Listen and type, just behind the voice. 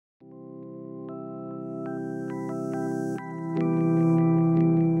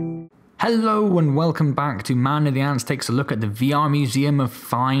Hello and welcome back to Man of the Antz takes a look at the VR Museum of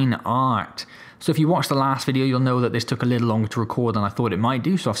Fine Art. So if you watched the last video, you'll know that this took a little longer to record than I thought it might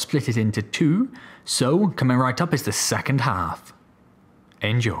do, so I've split it into two. So coming right up is the second half.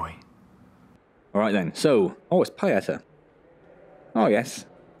 Enjoy. Alright then, so, it's Pieta. Oh yes,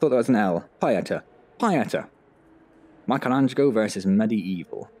 thought that was an L. Pieta. Pieta. Michelangelo versus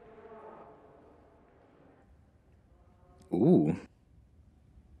medieval.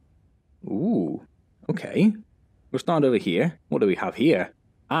 Ooh, okay. We'll start over here. What do we have here?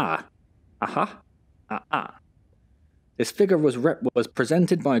 This figure was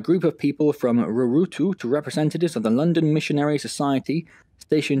presented by a group of people from Rurutu to representatives of the London Missionary Society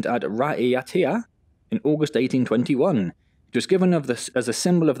stationed at Raiatea in August 1821. It was given as a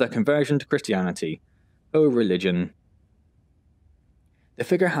symbol of their conversion to Christianity. Oh, religion. The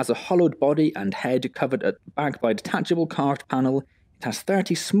figure has a hollowed body and head covered at the back by a detachable carved panel. It has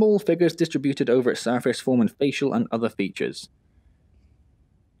 30 small figures distributed over its surface, forming facial and other features.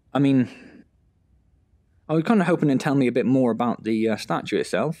 I mean, I was kind of hoping to tell me a bit more about the statue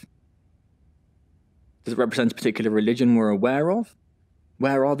itself. Does it represent a particular religion we're aware of?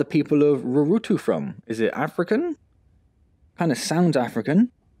 Where are the people of Rurutu from? Is it African? Kind of sounds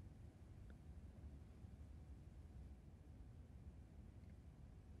African.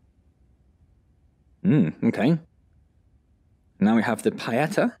 Okay. Now we have the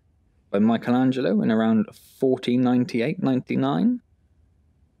Pieta by Michelangelo in around 1498-99.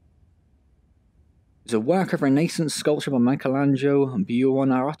 It's a work of Renaissance sculpture by Michelangelo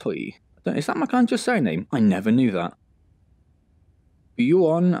Buonarroti. Is that Michelangelo's surname? I never knew that.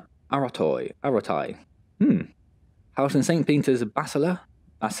 Buonarroti. Housed in St. Peter's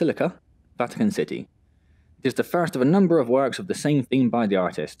Basilica, Vatican City. It is the first of a number of works of the same theme by the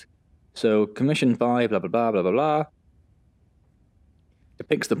artist. So, commissioned by blah blah blah blah blah blah.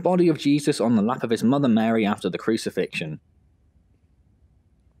 Depicts the body of Jesus on the lap of his mother Mary after the crucifixion.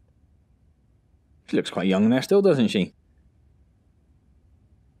 She looks quite young there still, doesn't she?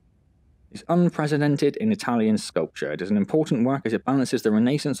 It's unprecedented in Italian sculpture. It is an important work as it balances the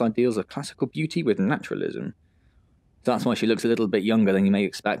Renaissance ideals of classical beauty with naturalism. So that's why she looks a little bit younger than you may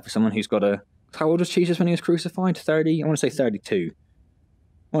expect for someone who's got a... How old was Jesus when he was crucified? 30? I want to say 32.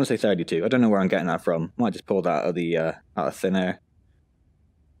 I don't know where I'm getting that from. Might just pull that out of thin air.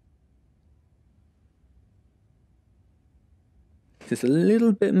 There's a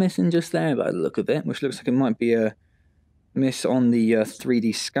little bit missing just there by the look of it, which looks like it might be a miss on the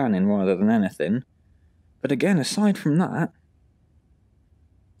 3D scanning rather than anything. But again, aside from that,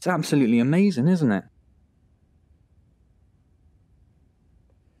 it's absolutely amazing, isn't it?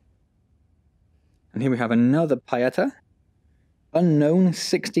 And here we have another Pieta. Unknown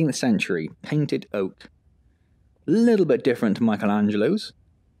 16th century, painted oak. A little bit different to Michelangelo's.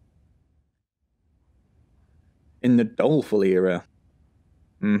 In the doleful era.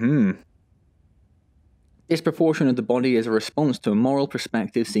 Disproportion of the body is a response to a moral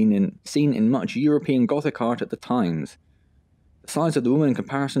perspective seen in much European Gothic art at the times. The size of the woman in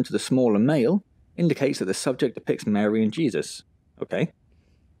comparison to the smaller male indicates that the subject depicts Mary and Jesus. Okay.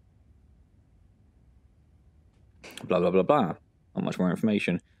 Blah blah blah blah. Not much more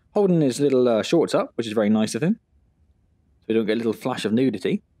information. Holding his little shorts up, which is very nice of him. So we don't get a little flash of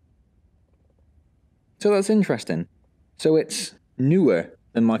nudity. So that's interesting. So it's newer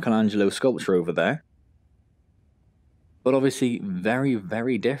than Michelangelo's sculpture over there. But obviously very,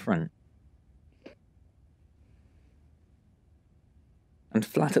 very different. And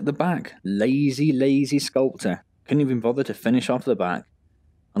flat at the back. Lazy, lazy sculptor. Couldn't even bother to finish off the back.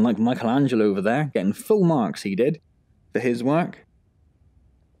 Unlike Michelangelo over there, getting full marks he did for his work.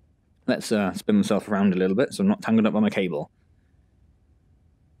 Let's spin myself around a little bit so I'm not tangled up by my cable.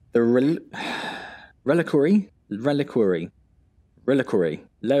 The reliquary.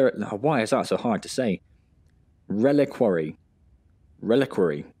 Why is that so hard to say? Reliquary.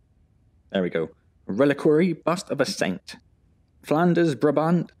 There we go. Reliquary bust of a saint. Flanders,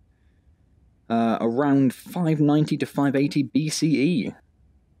 Brabant. Around 590 to 580 BCE.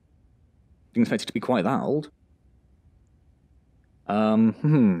 Didn't expect it to be quite that old.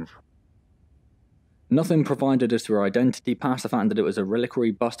 Nothing provided as to her identity past the fact that it was a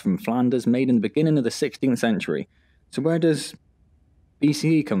reliquary bust from Flanders made in the beginning of the 16th century. So where does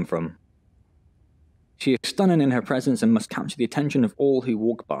BCE come from? She is stunning in her presence and must capture the attention of all who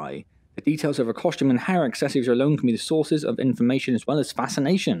walk by. The details of her costume and hair accessories alone can be the sources of information as well as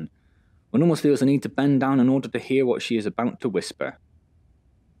fascination. One almost feels the need to bend down in order to hear what she is about to whisper.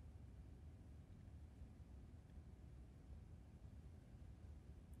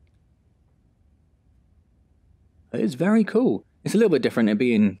 It's very cool. It's a little bit different it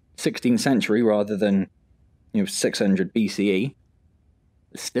being 16th century rather than, 600 BCE.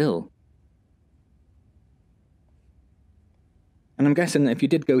 But still. And I'm guessing that if you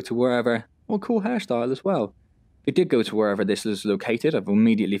did go to wherever... Well, cool hairstyle as well. If you did go to wherever this is located, I've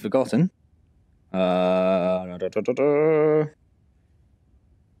immediately forgotten. LA.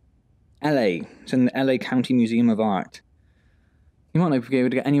 It's in the LA County Museum of Art. You might not be able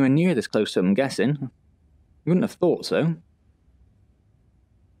to get anywhere near this close to it, I'm guessing. You wouldn't have thought so.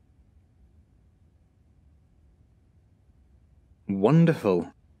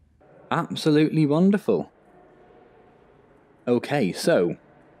 Wonderful. Absolutely wonderful. Okay, so...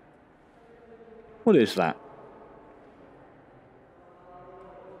 what is that?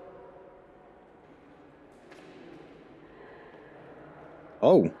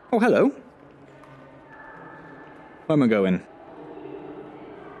 Oh, hello. Where am I going?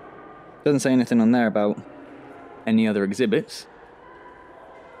 Doesn't say anything on there about any other exhibits.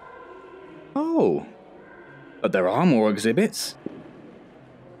 Oh, but there are more exhibits.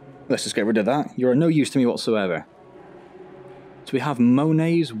 Let's just get rid of that. You're of no use to me whatsoever. So we have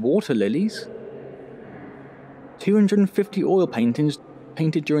Monet's water lilies. 250 oil paintings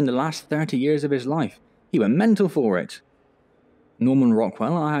painted during the last 30 years of his life. He went mental for it. Norman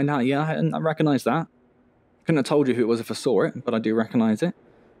Rockwell, I recognise that. Couldn't have told you who it was if I saw it, but I do recognise it.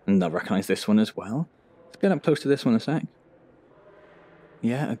 And I recognise this one as well. Let's get up close to this one a sec.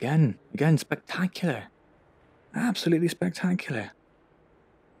 Yeah, again, spectacular. Absolutely spectacular.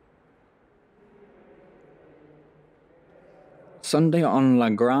 Sunday on La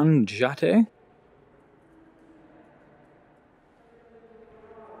Grande Jatte.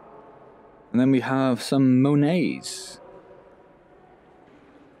 And then we have some Monets.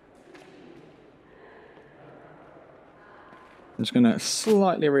 I'm just going to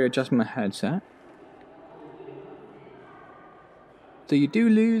slightly readjust my headset. So you do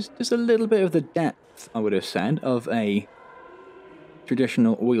lose just a little bit of the depth, I would have said, of a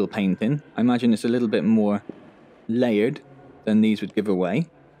traditional oil painting. I imagine it's a little bit more layered than these would give away.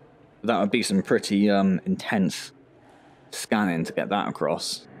 That would be some pretty intense scanning to get that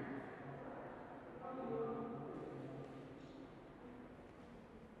across.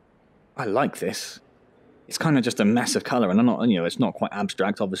 I like this. It's kind of just a mess of colour, and I'm not, it's not quite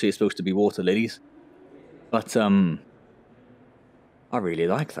abstract. Obviously, it's supposed to be water lilies, but I really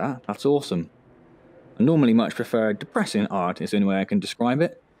like that. That's awesome. I normally much prefer depressing art. Is the only way I can describe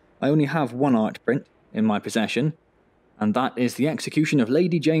it. I only have one art print in my possession, and that is the execution of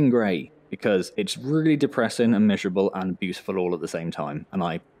Lady Jane Grey, because it's really depressing and miserable and beautiful all at the same time, and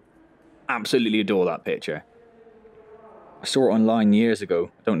I absolutely adore that picture. I saw it online years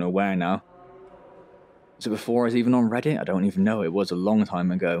ago. I don't know where now. Was it before I was even on Reddit? I don't even know. It was a long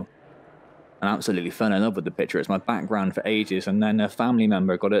time ago. And I absolutely fell in love with the picture. It's my background for ages, and then a family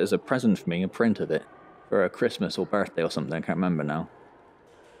member got it as a present for me, a print of it, for a Christmas or birthday or something. I can't remember now.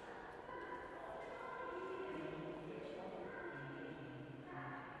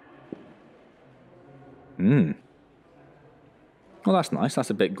 Well, that's nice.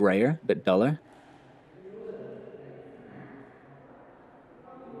 That's a bit grayer, a bit duller.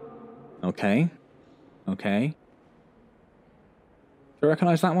 Okay. Okay. Do I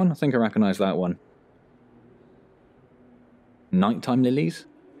recognise that one? I think I recognise that one. Nighttime lilies?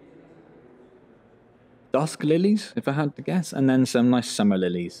 Dusk lilies, if I had to guess. And then some nice summer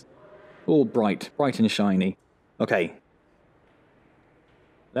lilies. All bright and shiny. Okay.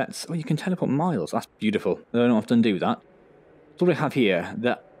 Let's... oh, you can teleport miles. That's beautiful. I don't often do that. So what do we have here?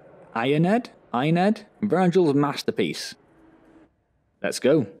 The Aeneid? Virgil's masterpiece. Let's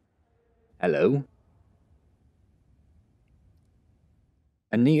go. Hello.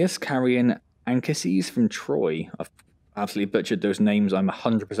 Aeneas carrying Anchises from Troy. I've absolutely butchered those names, I'm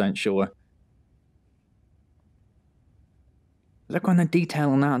 100% sure. Look on the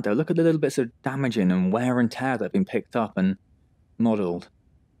detail on that though. Look at the little bits of damaging and wear and tear that have been picked up and modelled.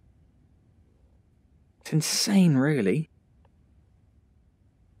 It's insane, really.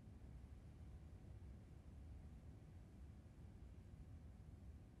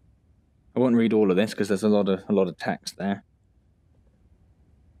 I won't read all of this because there's a lot of text there.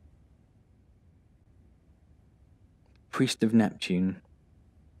 Priest of Neptune.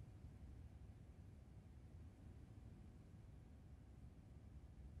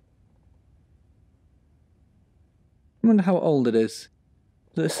 I wonder how old it is.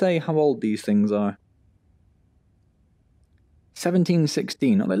 Does it say how old these things are?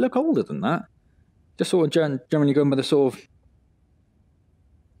 1716. Oh, they look older than that. Just sort of generally going by the sort of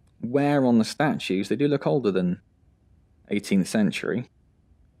wear on the statues, they do look older than 18th century.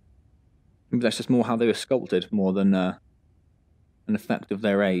 Maybe that's just more how they were sculpted, more than an an effect of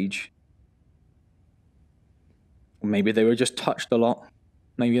their age. Or maybe they were just touched a lot.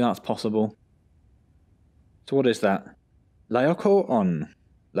 Maybe that's possible. So what is that? Layako on.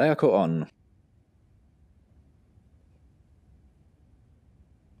 Layako on.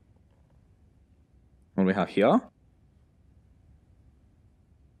 What do we have here?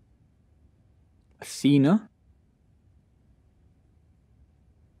 Athena.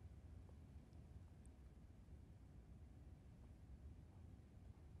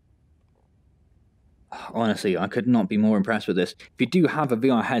 Honestly, I could not be more impressed with this. If you do have a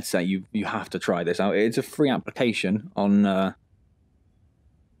VR headset, you have to try this out. It's a free application on... Oh,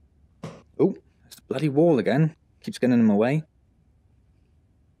 it's the bloody wall again. Keeps getting in my way.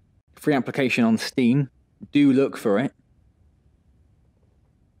 Free application on Steam. Do look for it.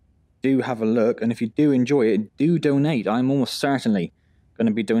 Do have a look. And if you do enjoy it, do donate. I'm almost certainly going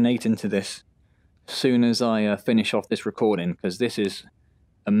to be donating to this as soon as I finish off this recording, because this is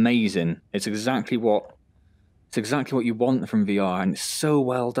amazing. It's exactly what you want from VR, and it's so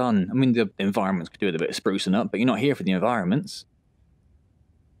well done. I mean, the environments could do with a bit of sprucing up, but you're not here for the environments.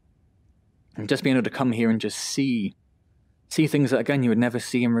 And just being able to come here and just see things that, again, you would never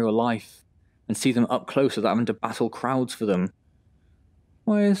see in real life, and see them up close without having to battle crowds for them.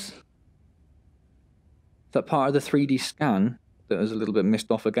 Why is that part of the 3D scan that was a little bit missed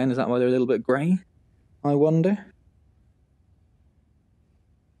off again? Is that why they're a little bit grey? I wonder.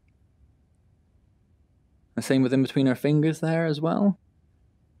 The same with in between her fingers there as well.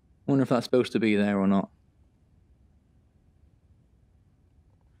 I wonder if that's supposed to be there or not.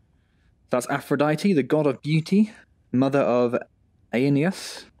 That's Aphrodite, the god of beauty, mother of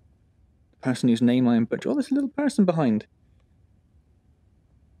Aeneas, the person whose name I am butchering. Oh, there's a little person behind.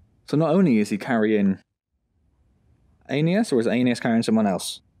 So not only is he carrying Aeneas, or is Aeneas carrying someone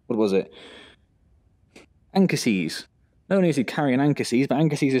else? What was it? Anchises. Not only is he carrying Anchises, but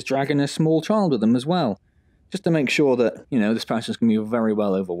Anchises is dragging a small child with him as well. Just to make sure that, you know, this person's going to be very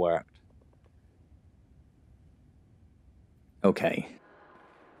well overworked. Okay.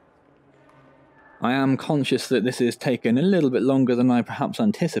 I am conscious that this has taken a little bit longer than I perhaps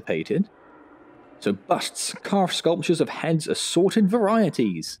anticipated. So busts, carved sculptures of heads, assorted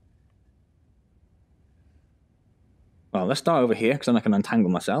varieties. Well, let's start over here, because then I can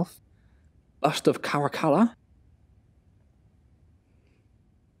untangle myself. Bust of Caracalla.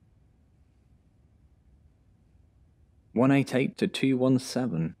 (188 to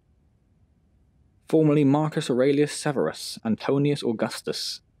 217). Formerly Marcus Aurelius Severus, Antonius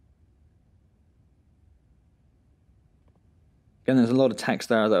Augustus. Again, there's a lot of text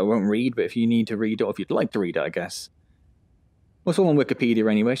there that I won't read, but if you need to read it, or if you'd like to read it, I guess. Well, it's all on Wikipedia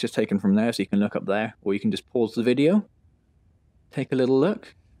anyway, it's just taken from there, so you can look up there, or you can just pause the video, take a little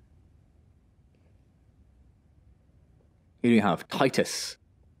look. Here you have Titus.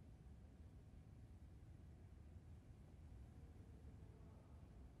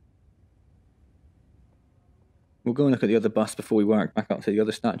 We'll go and look at the other bust before we work back up to the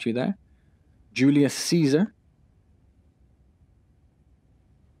other statue there. Julius Caesar.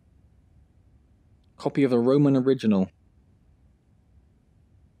 Copy of the Roman original.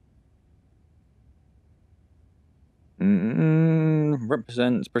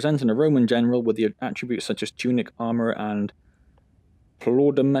 Presenting a Roman general with the attributes such as tunic, armor, and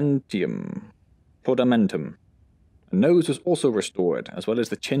plaudamentum. A nose was also restored, as well as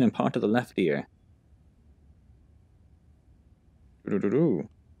the chin and part of the left ear.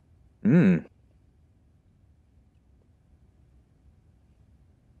 And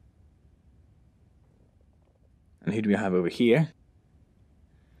who do we have over here?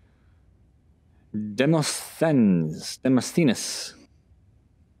 Demosthenes.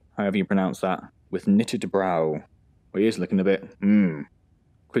 However you pronounce that. With knitted brow. Well, he is looking a bit,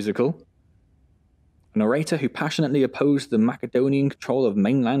 quizzical. An orator who passionately opposed the Macedonian control of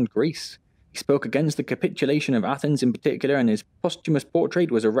mainland Greece. He spoke against the capitulation of Athens in particular, and his posthumous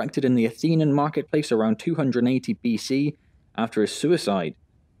portrait was erected in the Athenian marketplace around 280 BC after his suicide.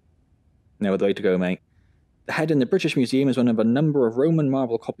 No other way to go, mate. The head in the British Museum is one of a number of Roman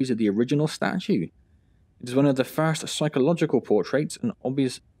marble copies of the original statue. It is one of the first psychological portraits, and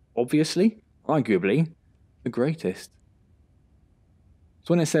obviously, arguably, the greatest.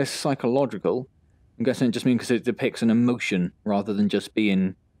 So when it says psychological, I'm guessing it just means because it depicts an emotion rather than just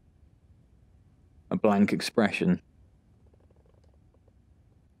being a blank expression.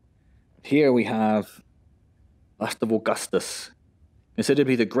 Here we have bust of Augustus, considered to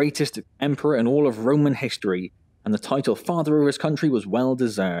be the greatest emperor in all of Roman history, and the title Father of his country was well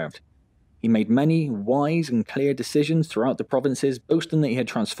deserved. He made many wise and clear decisions throughout the provinces, boasting that he had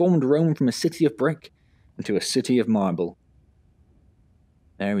transformed Rome from a city of brick into a city of marble.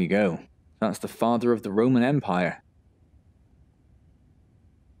 There we go. That's the father of the Roman Empire.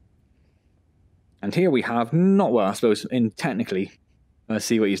 And here we have, not well, I suppose, technically, let's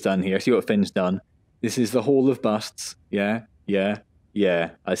see what he's done here. See what Finn's done. This is the Hall of Busts. Yeah.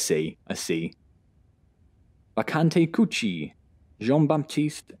 I see. Bacante Cucci.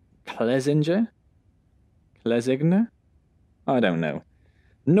 Jean-Baptiste Clesinger? I don't know.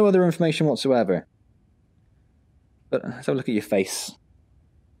 No other information whatsoever. But let's have a look at your face.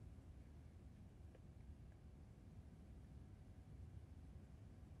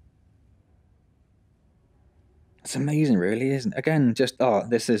 It's amazing, really, isn't it? Again, just,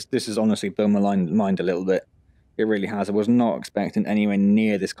 this is honestly blown my mind a little bit. It really has. I was not expecting anywhere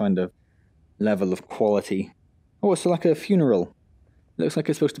near this kind of level of quality. Oh, it's like a funeral. It looks like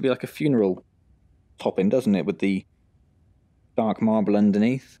it's supposed to be like a funeral topping, doesn't it? With the dark marble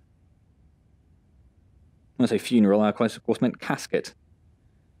underneath. When I say funeral, I of course meant casket.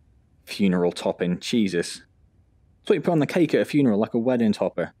 Funeral topping. Jesus. That's what you put on the cake at a funeral, like a wedding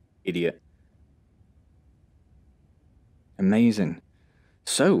topper. Idiot. Amazing.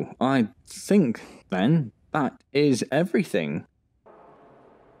 So, I think, then, that is everything.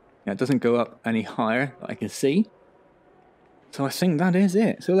 Yeah, it doesn't go up any higher that I can see. So I think that is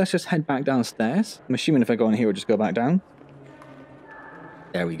it. So let's just head back downstairs. I'm assuming if I go in here, we'll just go back down.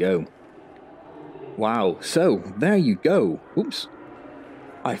 There we go. Wow. So, there you go. Oops.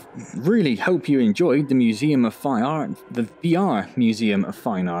 I really hope you enjoyed the Museum of Fine Art. The VR Museum of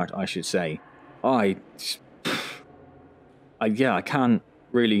Fine Art, I should say. Yeah, I can't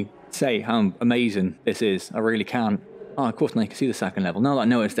really say how amazing this is. I really can't. Oh, of course, now you can see the second level. Now that I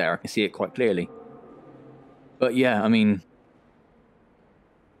know it's there, I can see it quite clearly. But yeah, I mean,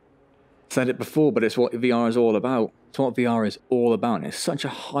 said it before, but it's what VR is all about. It's what VR is all about, and it's such a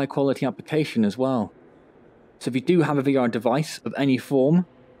high quality application as well. So if you do have a VR device of any form,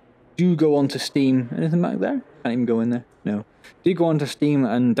 do go onto Steam. Anything back there? Can't even go in there. No. Do go onto Steam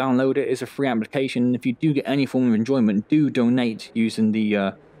and download it. It's a free application. If you do get any form of enjoyment, do donate using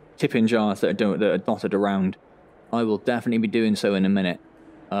the tip-in jars that are dotted around. I will definitely be doing so in a minute.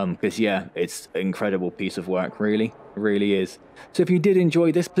 Because yeah, it's an incredible piece of work, really. It really is. So if you did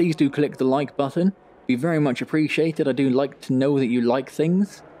enjoy this, please do click the like button. It'd be very much appreciated. I do like to know that you like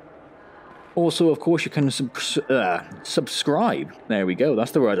things. Also, of course, you can subscribe. There we go,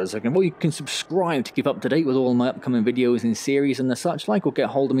 that's the word I was looking for. You can subscribe to keep up to date with all my upcoming videos and series and the such like, or get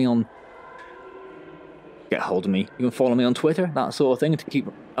hold of me. You can follow me on Twitter, that sort of thing, to keep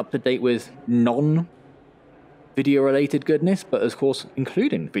up to date with non-video related goodness, but of course,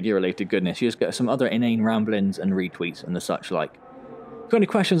 including video related goodness. You just get some other inane ramblings and retweets and the such like. If you've got any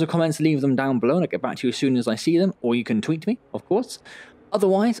questions or comments, leave them down below and I'll get back to you as soon as I see them, or you can tweet me, of course.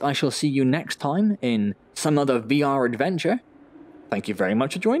 Otherwise, I shall see you next time in some other VR adventure. Thank you very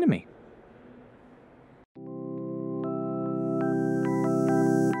much for joining me.